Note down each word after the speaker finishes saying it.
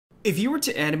If you were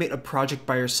to animate a project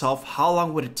by yourself, how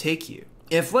long would it take you?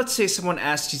 If, let's say, someone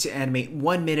asked you to animate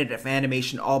 1 minute of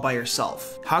animation all by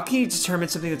yourself, how can you determine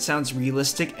something that sounds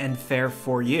realistic and fair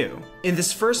for you? In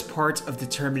this first part of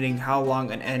determining how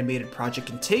long an animated project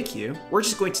can take you, we're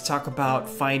just going to talk about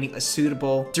finding a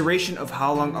suitable duration of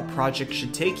how long a project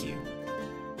should take you.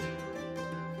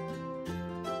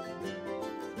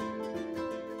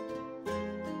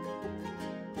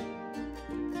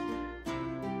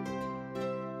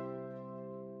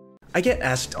 I get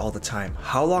asked all the time,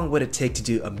 how long would it take to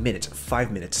do a minute, 5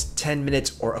 minutes, 10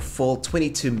 minutes, or a full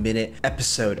 22-minute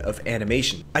episode of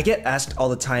animation? I get asked all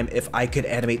the time if I could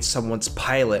animate someone's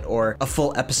pilot or a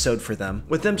full episode for them,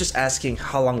 with them just asking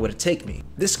how long would it take me.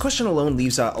 This question alone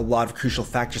leaves out a lot of crucial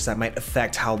factors that might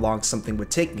affect how long something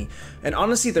would take me. And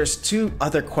honestly, there's two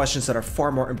other questions that are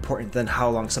far more important than how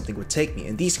long something would take me.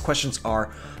 And these questions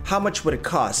are, how much would it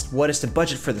cost? What is the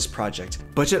budget for this project?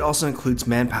 Budget also includes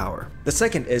manpower. The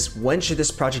second is, when should this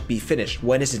project be finished?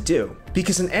 When is it due?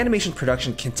 Because an animation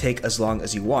production can take as long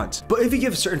as you want. But if you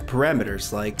give certain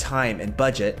parameters like time and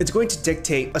budget, it's going to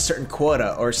dictate a certain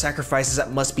quota or sacrifices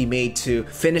that must be made to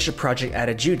finish a project at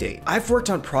a due date. I've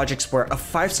worked on projects where a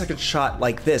 5-second shot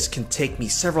like this can take me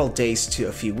several days to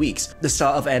a few weeks. The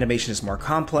style of animation is more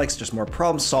complex, there's more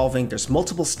problem solving, there's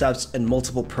multiple steps and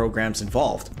multiple programs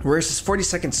involved. Whereas this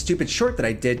 40-second stupid short that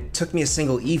I did took me a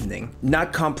single evening.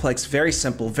 Not complex, very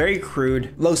simple, very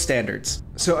crude, low standards.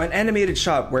 So an animated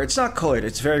shot where it's not colored,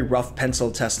 it's very rough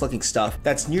pencil test looking stuff,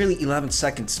 that's nearly 11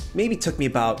 seconds, maybe took me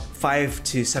about 5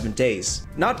 to 7 days.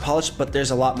 Not polished, but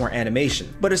there's a lot more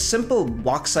animation. But a simple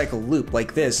walk cycle loop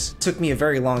like this took me a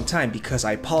very long time because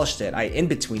I polished it, I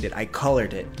in-betweened it, I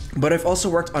colored it. But I've also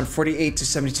worked on 48 to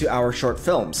 72 hour short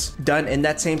films, done in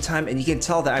that same time, and you can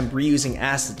tell that I'm reusing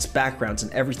assets, backgrounds,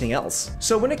 and everything else.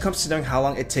 So when it comes to knowing how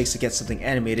long it takes to get something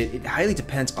animated, it highly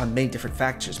depends on many different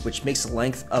factors, which makes the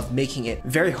length of making it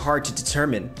very hard to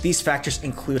determine. These factors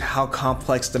include how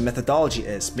complex the methodology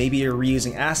is. Maybe you're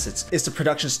reusing assets. Is the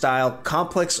production style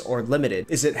complex or limited?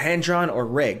 Is it hand-drawn or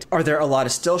rigged? Are there a lot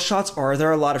of still shots, or are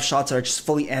there a lot of shots that are just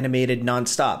fully animated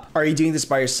non-stop? Are you doing this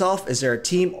by yourself? Is there a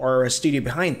team or a studio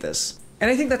behind this? And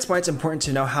I think that's why it's important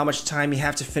to know how much time you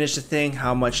have to finish the thing,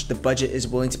 how much the budget is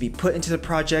willing to be put into the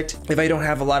project. If I don't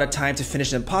have a lot of time to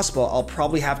finish it impossible, I'll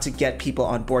probably have to get people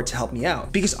on board to help me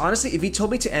out. Because honestly, if you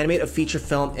told me to animate a feature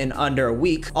film in under a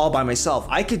week, all by myself,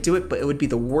 I could do it, but it would be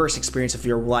the worst experience of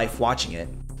your life watching it.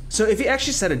 So if you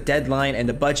actually set a deadline and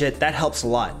a budget, that helps a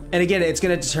lot. And again, it's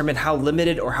going to determine how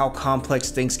limited or how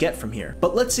complex things get from here.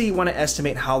 But let's say you want to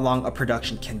estimate how long a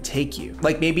production can take you.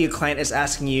 Like maybe a client is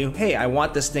asking you, hey, I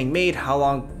want this thing made, how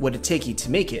long would it take you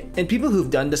to make it? And people who've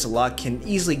done this a lot can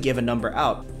easily give a number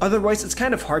out. Otherwise, it's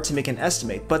kind of hard to make an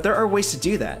estimate, but there are ways to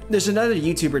do that. There's another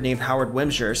YouTuber named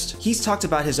Wimshurst. He's talked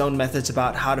about his own methods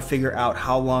about how to figure out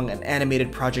how long an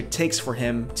animated project takes for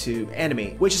him to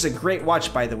animate, which is a great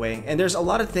watch, by the way. And there's a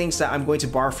lot of things that I'm going to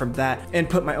borrow from that and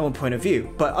put my own point of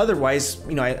view. But otherwise,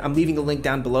 I'm leaving a link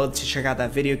down below to check out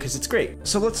that video because it's great.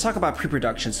 So let's talk about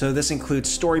pre-production. So this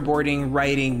includes storyboarding,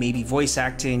 writing, maybe voice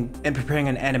acting, and preparing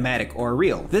an animatic or a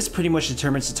reel. This pretty much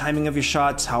determines the timing of your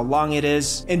shots, how long it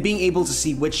is, and being able to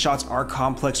see which shots are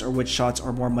complex or which shots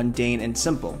are more mundane and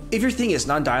simple. If your thing is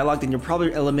non-dialogue, then you're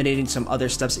probably eliminating some other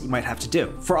steps that you might have to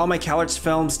do. For all my CalArts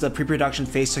films, the pre-production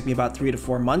phase took me about 3 to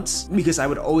 4 months because I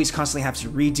would always constantly have to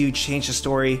redo, change the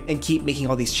story, and keep making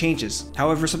all these changes.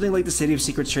 However, something like the City of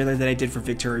Secrets trailer that I did for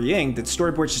Victoria Yang, the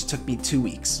storyboard just took me 2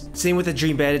 weeks. Same with the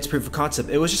Dream Bandits proof of concept.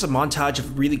 It was just a montage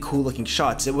of really cool looking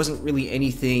shots. It wasn't really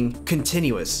anything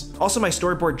continuous. Also, my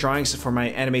storyboard drawings for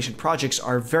my animation projects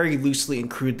are very loosely and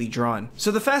crudely drawn.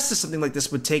 So the fastest something like this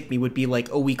would take me would be like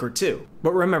a week or 2.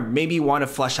 But remember, maybe you want to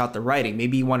flesh out the writing,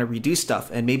 maybe you want to redo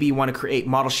stuff, and maybe you want to create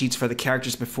model sheets for the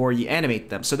characters before you animate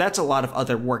them. So that's a lot of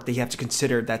other work that you have to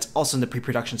consider that's also in the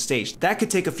pre-production stage. That could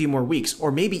take a few more weeks,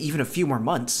 or maybe even a few more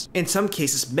months. In some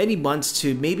cases, many months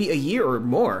to maybe a year or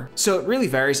more. So it really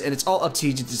varies, and it's all up to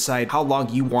you to decide how long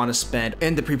you want to spend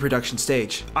in the pre-production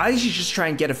stage. I usually just try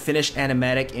and get a finished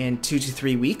animatic in 2 to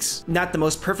 3 weeks. Not the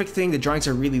most perfect thing, the drawings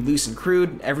are really loose and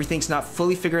crude, everything's not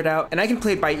fully figured out, and I can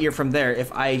play it by ear from there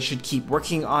if I should keep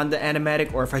working on the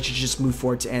animatic or if I should just move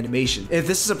forward to animation. If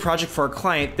this is a project for a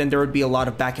client, then there would be a lot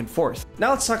of back and forth.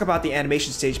 Now let's talk about the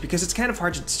animation stage, because it's kind of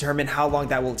hard to determine how long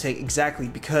that will take exactly,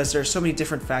 because there are so many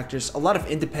different factors, a lot of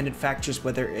independent factors,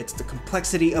 whether it's the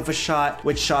complexity of a shot,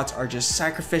 which shots are just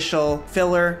sacrificial,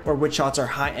 filler, or which shots are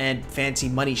high-end, fancy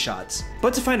money shots.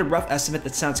 But to find a rough estimate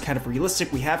that sounds kind of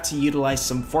realistic, we have to utilize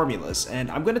some formulas, and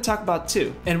I'm going to talk about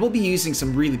 2. And we'll be using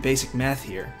some really basic math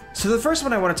here. So the first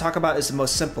one I want to talk about is the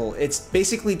most simple. It's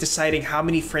basically deciding how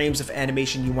many frames of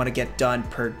animation you want to get done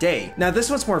per day. Now this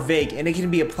one's more vague and it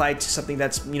can be applied to something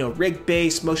that's, rig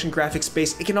based, motion graphics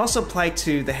based. It can also apply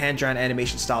to the hand-drawn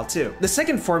animation style too. The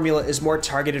second formula is more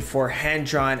targeted for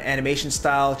hand-drawn animation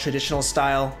style, traditional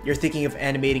style. You're thinking of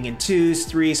animating in 2s,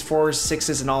 3s, 4s,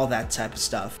 6s, and all that type of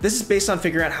stuff. This is based on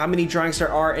figuring out how many drawings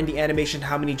there are in the animation,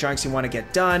 how many drawings you want to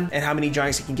get done, and how many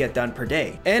drawings you can get done per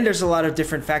day. And there's a lot of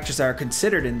different factors that are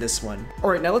considered in this one.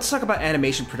 Alright, now let's talk about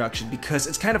animation production, because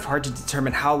it's kind of hard to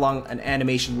determine how long an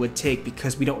animation would take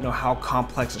because we don't know how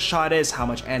complex a shot is, how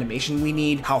much animation we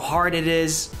need, how hard it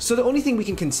is. So the only thing we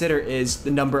can consider is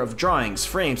the number of drawings,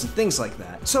 frames, and things like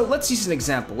that. So let's use an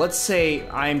example. Let's say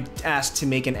I'm asked to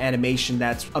make an animation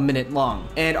that's a minute long,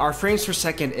 and our frames per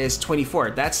second is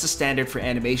 24. That's the standard for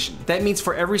animation. That means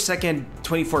for every second,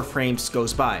 24 frames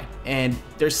goes by, and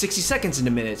there's 60 seconds in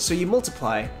a minute, so you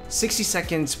multiply 60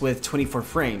 seconds with 24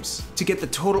 frames to get the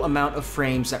total amount of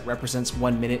frames that represents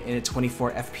 1 minute in a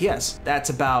 24 FPS. That's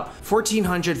about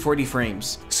 1440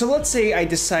 frames. So let's say I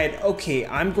decide, okay,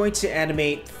 I'm going to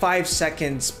animate 5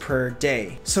 seconds per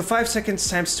day. So 5 seconds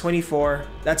times 24,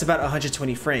 that's about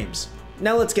 120 frames.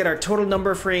 Now let's get our total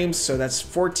number of frames, so that's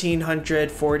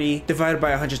 1440 divided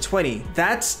by 120.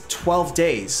 That's 12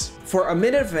 days. For a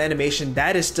minute of animation,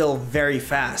 that is still very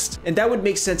fast. And that would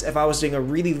make sense if I was doing a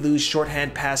really loose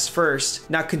shorthand pass first,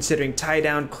 not considering tie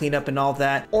down, cleanup, and all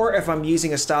that, or if I'm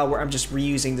using a style where I'm just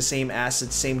reusing the same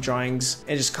assets, same drawings,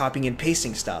 and just copying and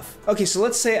pasting stuff. Okay, so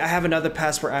let's say I have another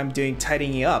pass where I'm doing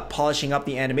tidying up, polishing up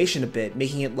the animation a bit,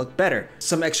 making it look better,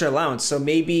 some extra allowance, so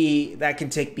maybe that can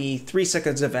take me 3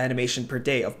 seconds of animation per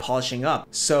day of polishing up.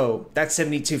 So that's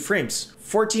 72 frames.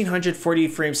 1440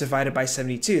 frames divided by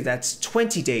 72, that's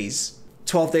 20 days.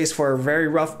 12 days for a very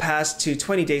rough pass to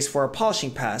 20 days for a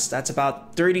polishing pass. That's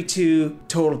about 32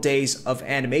 total days of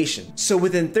animation. So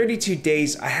within 32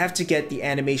 days, I have to get the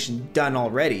animation done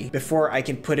already before I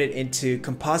can put it into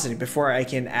compositing, before I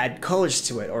can add colors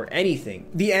to it or anything.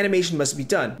 The animation must be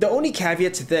done. The only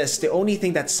caveat to this, the only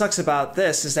thing that sucks about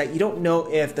this is that you don't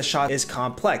know if the shot is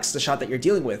complex, the shot that you're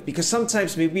dealing with, because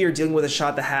sometimes maybe you're dealing with a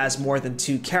shot that has more than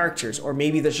 2 characters, or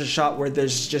maybe there's a shot where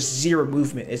there's just 0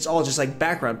 movement. It's all just like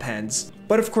background pans.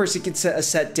 But of course, you can set a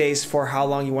set days for how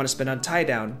long you want to spend on tie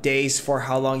down, days for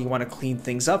how long you want to clean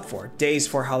things up for, days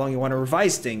for how long you want to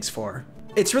revise things for.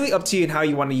 It's really up to you and how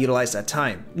you want to utilize that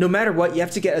time. No matter what, you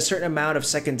have to get a certain amount of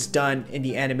seconds done in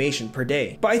the animation per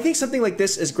day. But I think something like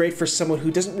this is great for someone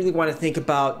who doesn't really want to think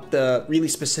about the really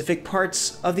specific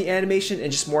parts of the animation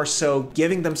and just more so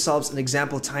giving themselves an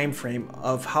example time frame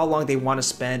of how long they want to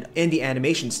spend in the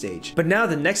animation stage. But now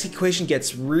the next equation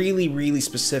gets really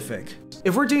specific.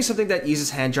 If we're doing something that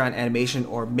uses hand-drawn animation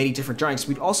or many different drawings,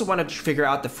 we'd also want to figure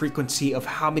out the frequency of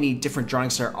how many different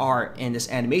drawings there are in this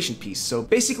animation piece. So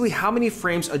basically, how many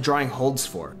frames a drawing holds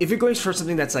for. If you're going for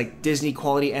something that's like Disney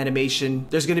quality animation,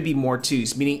 there's going to be more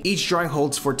 2s, meaning each drawing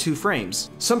holds for 2 frames.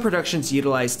 Some productions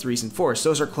utilize 3s and 4s.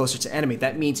 Those are closer to Animate.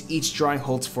 That means each drawing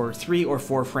holds for 3 or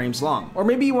 4 frames long. Or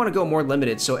maybe you want to go more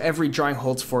limited, so every drawing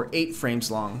holds for 8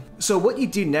 frames long. So what you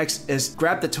do next is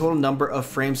grab the total number of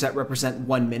frames that represent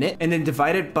 1 minute and then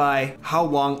divide it by how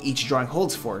long each drawing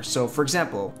holds for. So for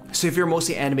example, if you're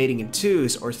mostly animating in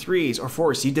 2s or 3s or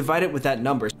 4s, you divide it with that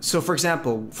number. So for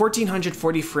example,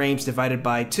 1440 frames divided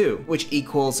by 2, which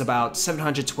equals about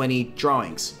 720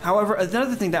 drawings. However,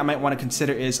 another thing that I might want to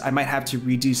consider is I might have to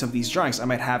redo some of these drawings. I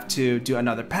might have to do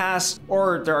another pass,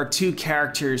 or there are 2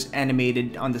 characters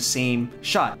animated on the same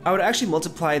shot. I would actually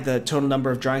multiply the total number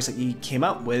of drawings that you came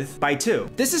up with by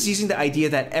 2. This is using the idea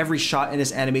that every shot in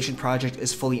this animation project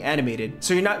is fully animated.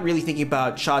 So you're not really thinking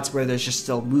about shots where there's just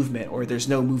still movement or there's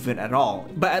no movement at all.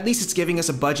 But at least it's giving us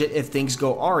a budget if things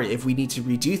go awry, if we need to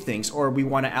redo things, or we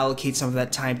want to allocate some of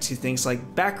that time to things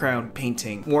like background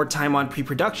painting, more time on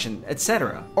pre-production,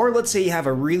 etc. Or let's say you have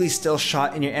a really still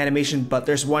shot in your animation, but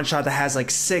there's one shot that has like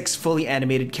 6 fully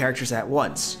animated characters at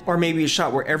once. Or maybe a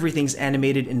shot where everything's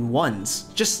animated in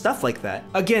ones. Just stuff like that.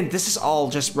 Again, this is all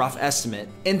just rough estimate.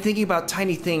 And thinking about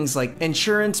tiny things like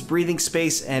insurance, breathing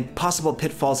space, and possible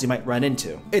pitfalls you might run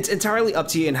into. It's entirely up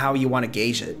to you and how you want to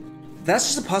gauge it.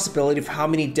 That's just a possibility of how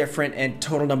many different and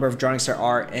total number of drawings there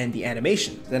are in the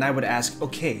animation. Then I would ask,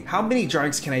 okay, how many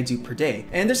drawings can I do per day?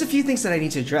 And there's a few things that I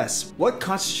need to address. What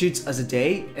constitutes as a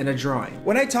day in a drawing?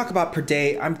 When I talk about per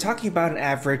day, I'm talking about an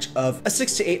average of a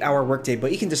 6 to 8 hour workday,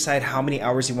 but you can decide how many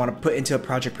hours you want to put into a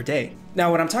project per day. Now,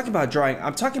 when I'm talking about drawing,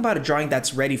 I'm talking about a drawing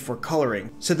that's ready for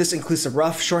coloring. So this includes a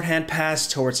rough shorthand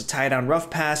pass towards a tie-down rough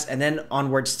pass, and then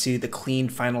onwards to the clean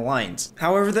final lines.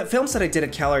 However, the films that I did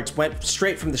at CalArts went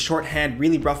straight from the shorthand,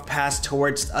 really rough pass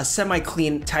towards a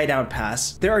semi-clean tie-down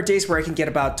pass. There are days where I can get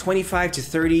about 25 to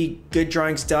 30 good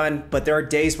drawings done, but there are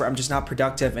days where I'm just not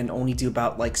productive and only do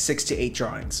about like 6 to 8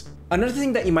 drawings. Another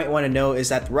thing that you might want to know is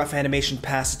that the rough animation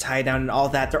pass, the tie down, and all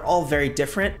that, they're all very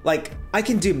different. Like, I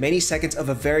can do many seconds of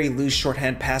a very loose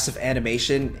shorthand passive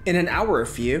animation in an hour or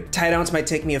few. Tie downs might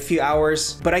take me a few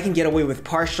hours, but I can get away with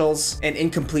partials and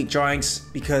incomplete drawings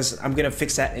because I'm gonna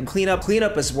fix that in cleanup.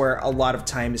 Cleanup is where a lot of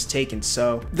time is taken,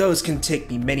 so those can take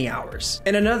me many hours.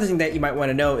 And another thing that you might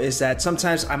want to know is that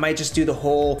sometimes I might just do the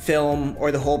whole film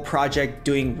or the whole project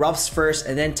doing roughs first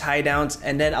and then tie downs,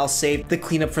 and then I'll save the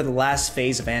cleanup for the last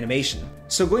phase of animation.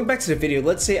 So going back to the video,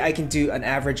 let's say I can do an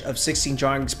average of 16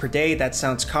 drawings per day. That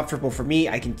sounds comfortable for me.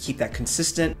 I can keep that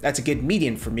consistent. That's a good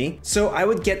median for me. So I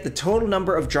would get the total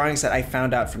number of drawings that I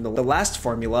found out from the last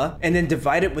formula and then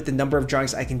divide it with the number of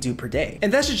drawings I can do per day.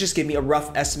 And that should just give me a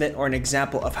rough estimate or an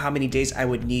example of how many days I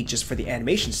would need just for the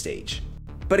animation stage.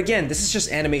 But again, this is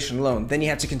just animation alone. Then you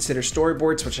have to consider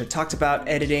storyboards, which I talked about,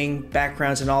 editing,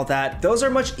 backgrounds, and all that. Those are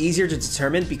much easier to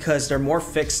determine because they're more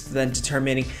fixed than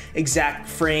determining exact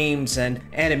frames and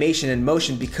animation and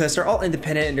motion because they're all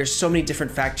independent and there's so many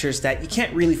different factors that you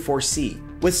can't really foresee.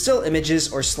 With still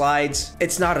images or slides,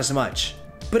 it's not as much.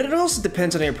 But it also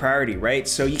depends on your priority, right?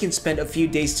 So you can spend a few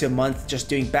days to a month just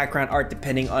doing background art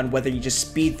depending on whether you just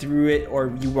speed through it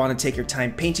or you want to take your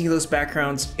time painting those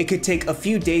backgrounds. It could take a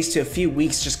few days to a few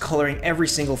weeks just coloring every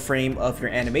single frame of your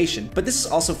animation. But this is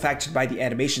also factored by the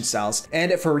animation styles,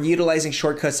 and if we're utilizing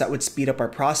shortcuts that would speed up our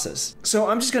process. So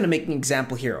I'm just going to make an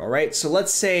example here, all right? So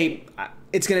let's say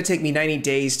it's gonna take me 90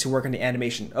 days to work on the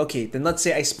animation. Okay, then let's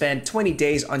say I spend 20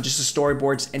 days on just the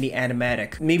storyboards and the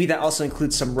animatic. Maybe that also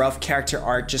includes some rough character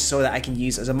art just so that I can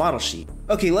use as a model sheet.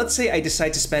 Okay, let's say I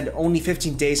decide to spend only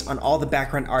 15 days on all the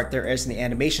background art there is in the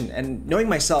animation, and knowing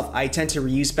myself, I tend to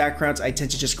reuse backgrounds. I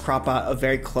tend to just crop out a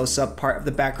very close-up part of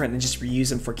the background and just reuse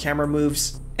them for camera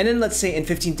moves. And then let's say in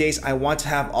 15 days, I want to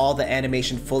have all the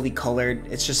animation fully colored.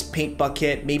 It's just paint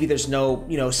bucket. Maybe there's no,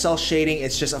 cell shading.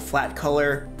 It's just a flat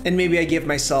color. And maybe I give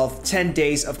myself 10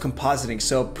 days of compositing.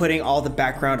 So putting all the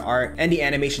background art and the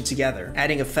animation together,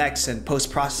 adding effects and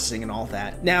post-processing and all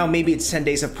that. Now, maybe it's 10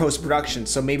 days of post-production.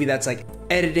 So maybe that's like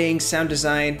editing, sound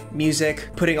design, music,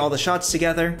 putting all the shots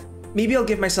together. Maybe I'll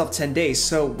give myself 10 days.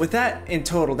 So with that in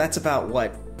total, that's about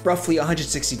what? Roughly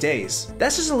 160 days.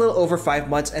 That's just a little over 5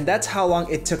 months, and that's how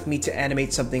long it took me to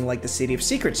animate something like the City of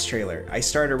Secrets trailer. I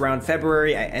started around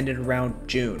February, I ended around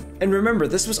June. And remember,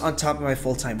 this was on top of my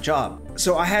full-time job,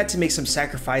 so I had to make some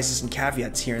sacrifices and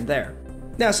caveats here and there.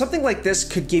 Now, something like this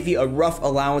could give you a rough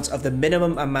allowance of the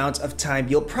minimum amount of time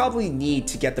you'll probably need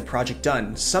to get the project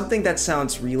done, something that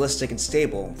sounds realistic and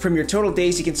stable. From your total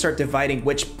days, you can start dividing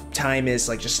which time is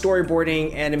like just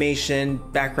storyboarding, animation,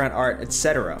 background art,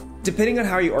 etc. Depending on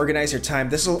how you organize your time,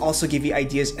 this will also give you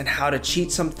ideas on how to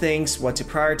cheat some things, what to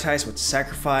prioritize, what to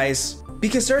sacrifice.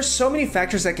 Because there are so many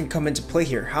factors that can come into play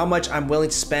here. How much I'm willing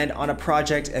to spend on a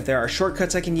project, if there are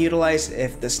shortcuts I can utilize,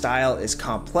 if the style is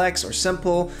complex or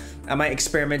simple, am I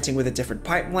experimenting with a different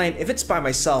pipeline? If it's by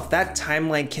myself, that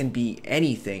timeline can be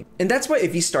anything. And that's why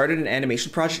if you started an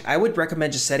animation project, I would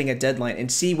recommend just setting a deadline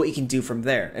and see what you can do from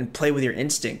there and play with your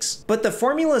instincts. But the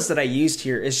formulas that I used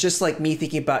here is just like me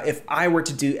thinking about if I were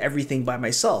to do everything by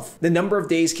myself. The number of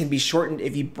days can be shortened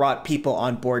if you brought people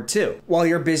on board too. While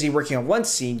you're busy working on one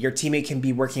scene, your teammate can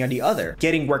be working on the other,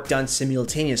 getting work done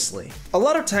simultaneously. A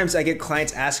lot of times I get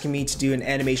clients asking me to do an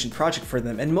animation project for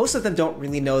them, and most of them don't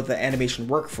really know the animation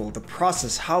workflow, the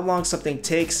process, how long something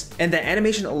takes, and the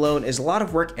animation alone is a lot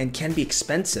of work and can be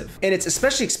expensive. And it's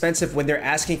especially expensive when they're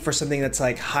asking for something that's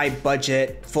like high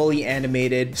budget, fully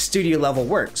animated, studio level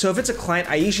work. So if it's a client,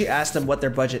 I usually ask them what their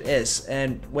budget is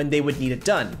and when they would need it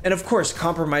done. And of course,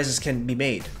 compromises can be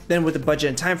made. Then with the budget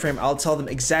and time frame, I'll tell them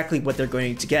exactly what they're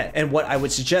going to get and what I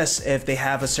would suggest if they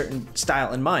have a certain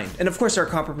style in mind. And of course, there are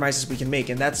compromises we can make,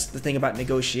 and that's the thing about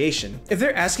negotiation. If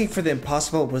they're asking for the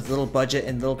impossible with little budget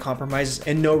and little compromises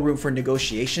and no room for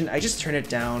negotiation, I just turn it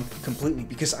down completely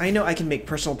because I know I can make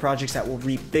personal projects that will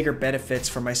reap bigger benefits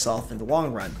for myself in the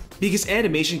long run. Because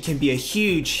animation can be a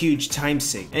huge time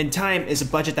sink, and time is a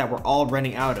budget that we're all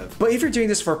running out of. But if you're doing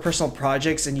this for personal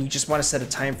projects and you just want to set a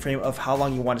time frame of how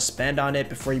long you want to spend on it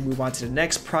before you move on to the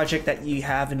next project that you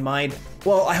have in mind,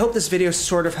 well, I hope this video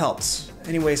sort of helps.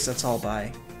 Anyways, that's all.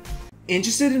 Bye.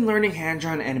 Interested in learning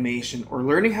hand-drawn animation or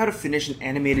learning how to finish an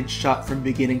animated shot from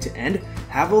beginning to end?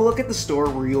 Have a look at the store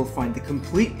where you'll find the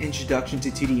complete Introduction to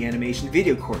 2D Animation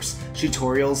video course,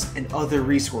 tutorials, and other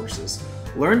resources.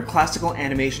 Learn classical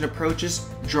animation approaches,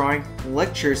 drawing,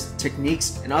 lectures,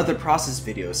 techniques, and other process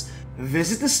videos.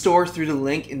 Visit the store through the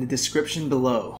link in the description below.